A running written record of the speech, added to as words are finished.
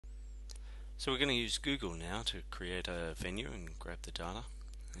So we're going to use Google now to create a venue and grab the data.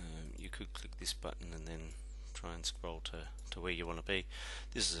 You could click this button and then try and scroll to where you want to be.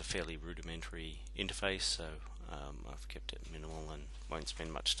 This is a fairly rudimentary interface, so I've kept it minimal and won't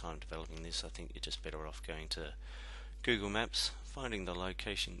spend much time developing this. I think you're just better off going to Google Maps, finding the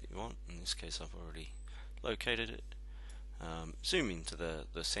location that you want. In this case I've already located it. Zoom into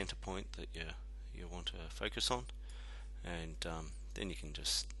the center point that you want to focus on, and then you can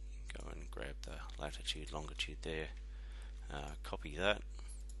just go and grab the latitude, longitude there, copy that,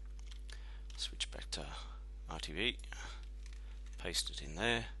 switch back to RTV, paste it in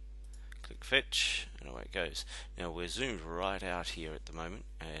there, click fetch, and away it goes. Now we're zoomed right out here at the moment,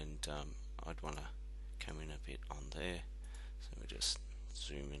 and I'd want to come in a bit on there, so we just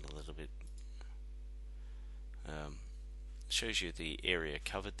zoom in a little bit. Shows you the area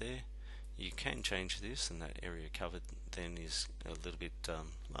covered there. You can change this, and that area covered then is a little bit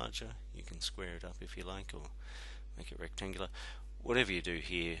larger. You can square it up if you like, or make it rectangular. Whatever you do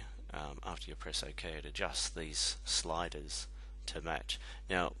here, after you press OK, it adjusts these sliders to match.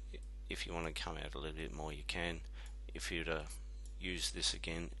 Now if you want to come out a little bit more, you can. If you use this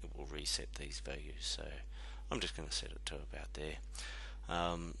again, it will reset these values, so I'm just going to set it to about there.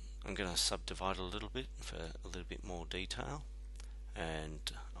 I'm going to subdivide a little bit for a little bit more detail,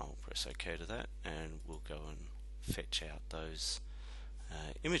 and I'll press OK to that, and we'll go and fetch out those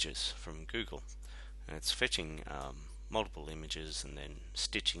images from Google. And it's fetching multiple images and then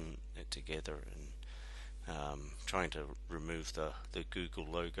stitching it together and trying to remove the Google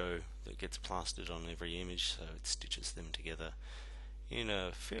logo that gets plastered on every image, so it stitches them together in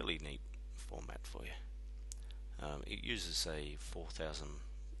a fairly neat format for you. It uses a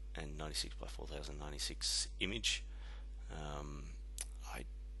 4096 by 4096 image. I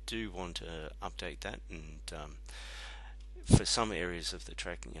do want to update that, and for some areas of the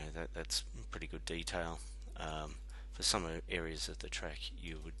track, that's pretty good detail. For some areas of the track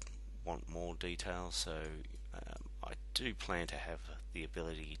you would want more detail, so I do plan to have the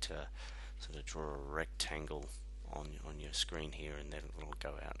ability to sort of draw a rectangle on your screen here, and then it'll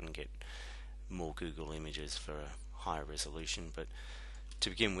go out and get more Google images for a higher resolution. But to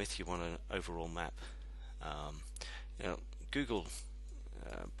begin with, you want an overall map. Google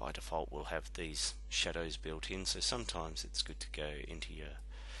by default will have these shadows built in, so sometimes it's good to go into your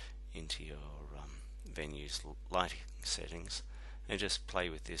venue's lighting settings and just play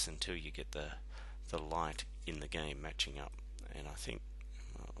with this until you get the light in the game matching up. And I think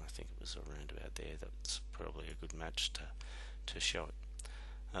it was around about there. That's probably a good match to show it.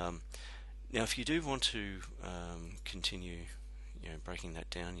 Now if you do want to continue breaking that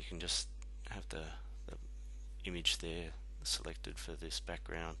down, you can just have the image there selected for this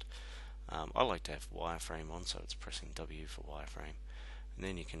background. I like to have wireframe on, so it's pressing W for wireframe, and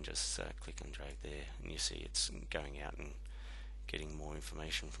then you can just click and drag there, and you see it's going out and getting more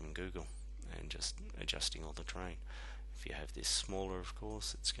information from Google and just adjusting all the terrain. If you have this smaller, of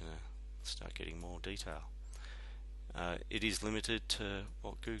course, it's going to start getting more detail. It is limited to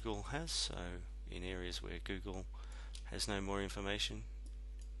what Google has, so in areas where Google has no more information,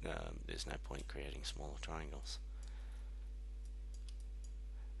 there's no point creating smaller triangles.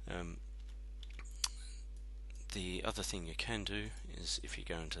 The other thing you can do is, if you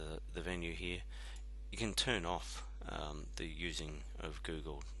go into the venue here, you can turn off the using of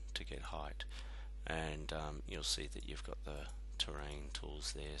Google to get height, and you'll see that you've got the terrain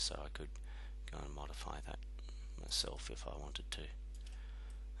tools there, so I could go and modify that myself if I wanted to.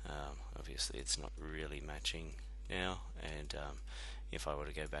 Obviously it's not really matching now, and if I were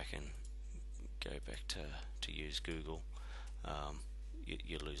to go back to use Google,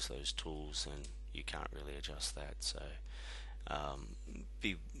 you lose those tools and you can't really adjust that, so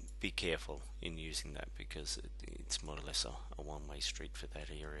be careful in using that, because it's more or less a one-way street for that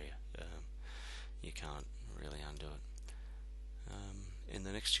area. You can't really undo it. In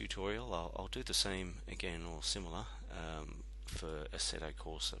the next tutorial I'll do the same again, or similar, for Assetto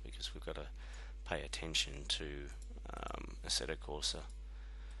Corsa, because we've got to pay attention to Assetto Corsa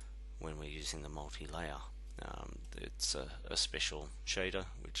when we're using the multi-layer. It's a special shader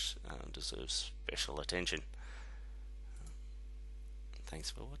which deserves special attention. Thanks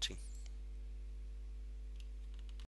for watching.